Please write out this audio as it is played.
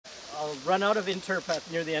I'll run out of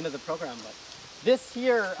interp near the end of the program, but this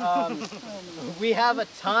here, we have a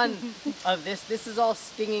ton of this. This is all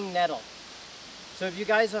stinging nettle. So have you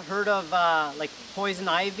guys have heard of like poison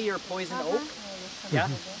ivy or poison oak? Yeah.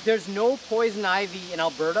 There's no poison ivy in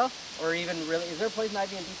Alberta, or even really, is there poison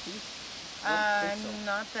ivy in BC? So.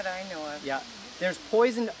 Not that I know of. Yeah. There's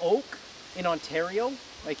poison oak in Ontario,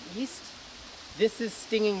 like east. This is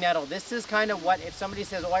stinging nettle. This is kind of what, if somebody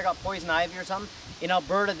says, oh, I got poison ivy or something, in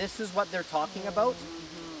Alberta, this is what they're talking about.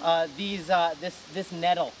 This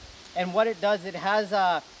nettle. And what it does, it has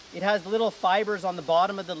little fibers on the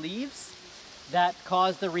bottom of the leaves that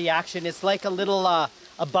cause the reaction. It's like a little, a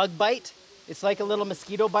bug bite. It's like a little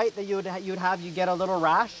mosquito bite that you'd have, you get a little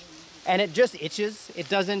rash. And it just itches. It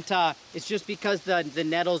doesn't, it's just because the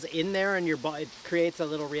nettle's in there and it creates a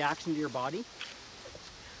little reaction to your body.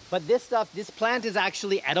 But this stuff, this plant is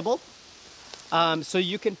actually edible. So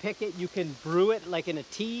you can pick it, you can brew it like in a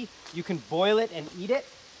tea, you can boil it and eat it.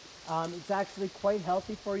 It's actually quite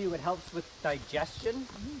healthy for you. It helps with digestion.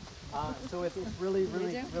 So it's really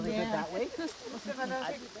good that way.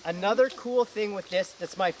 Another cool thing with this,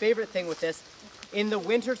 that's my favorite thing with this, in the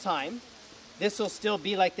winter time, this will still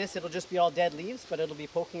be like this. It'll just be all dead leaves, but it'll be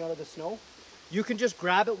poking out of the snow. You can just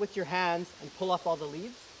grab it with your hands and pull off all the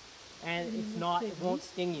leaves, and it won't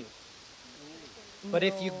sting you. But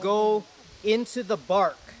if you go into the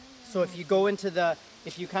bark, so if you go into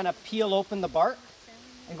if you kind of peel open the bark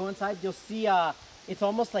and go inside, you'll see it's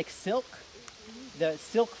almost like silk, the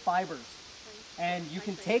silk fibers. And you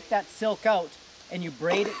can take that silk out and you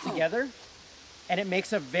braid it together, and it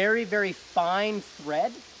makes a very, very fine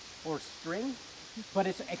thread or string, but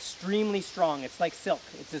it's extremely strong. It's like silk.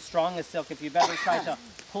 It's as strong as silk. If you've ever tried to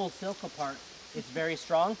pull silk apart, it's very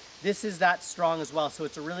strong. This is that strong as well, so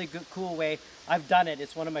it's a really good, cool way. I've done it.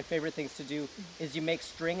 It's one of my favorite things to do, is you make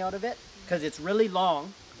string out of it, because it's really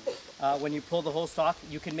long. When you pull the whole stalk,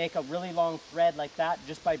 you can make a really long thread like that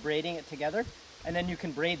just by braiding it together, and then you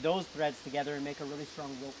can braid those threads together and make a really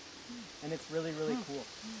strong rope. And it's really cool.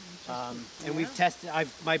 And we've tested,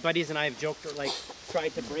 my buddies and I have joked, or like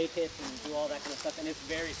tried to break it and do all that kind of stuff, and it's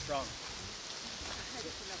very strong.